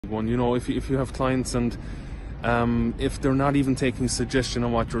one. You know, if you have clients and if they're not even taking suggestion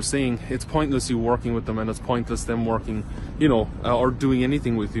on what you're saying, it's pointless you working with them, and it's pointless them working, you know, or doing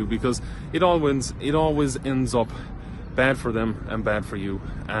anything with you, because it always ends up bad for them and bad for you.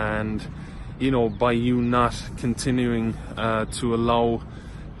 And you know, by you not continuing to allow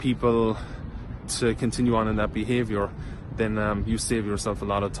people to continue on in that behavior, then you save yourself a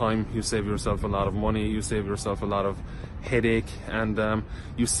lot of time, you save yourself a lot of money, you save yourself a lot of headache, and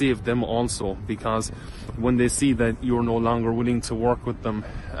you save them also, because when they see that you're no longer willing to work with them,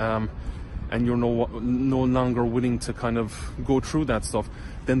 and you're no longer willing to kind of go through that stuff,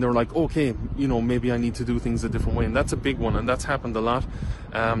 then they're like, okay, you know, maybe I need to do things a different way. And that's a big one, and that's happened a lot,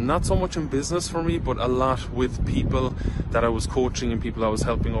 not so much in business for me, but a lot with people that I was coaching and people I was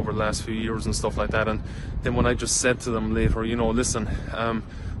helping over the last few years and stuff like that. And then when I just said to them later, you know, listen,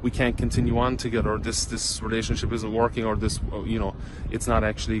 we can't continue on together, this relationship isn't working, or this, you know, it's not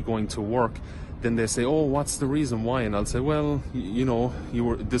actually going to work, then they say, oh, what's the reason why? And I'll say, well, you know,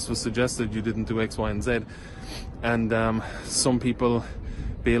 this was suggested, you didn't do X, Y, and Z. And some people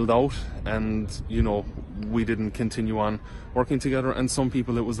bailed out, and you know, we didn't continue on working together. And some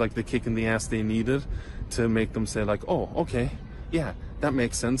people, it was like the kick in the ass they needed to make them say like, oh, okay, yeah, that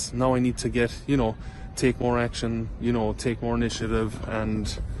makes sense, now I need to get, you know, take more action, you know, take more initiative,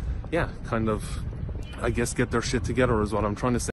 and yeah, kind of, I guess, get their shit together is what I'm trying to say.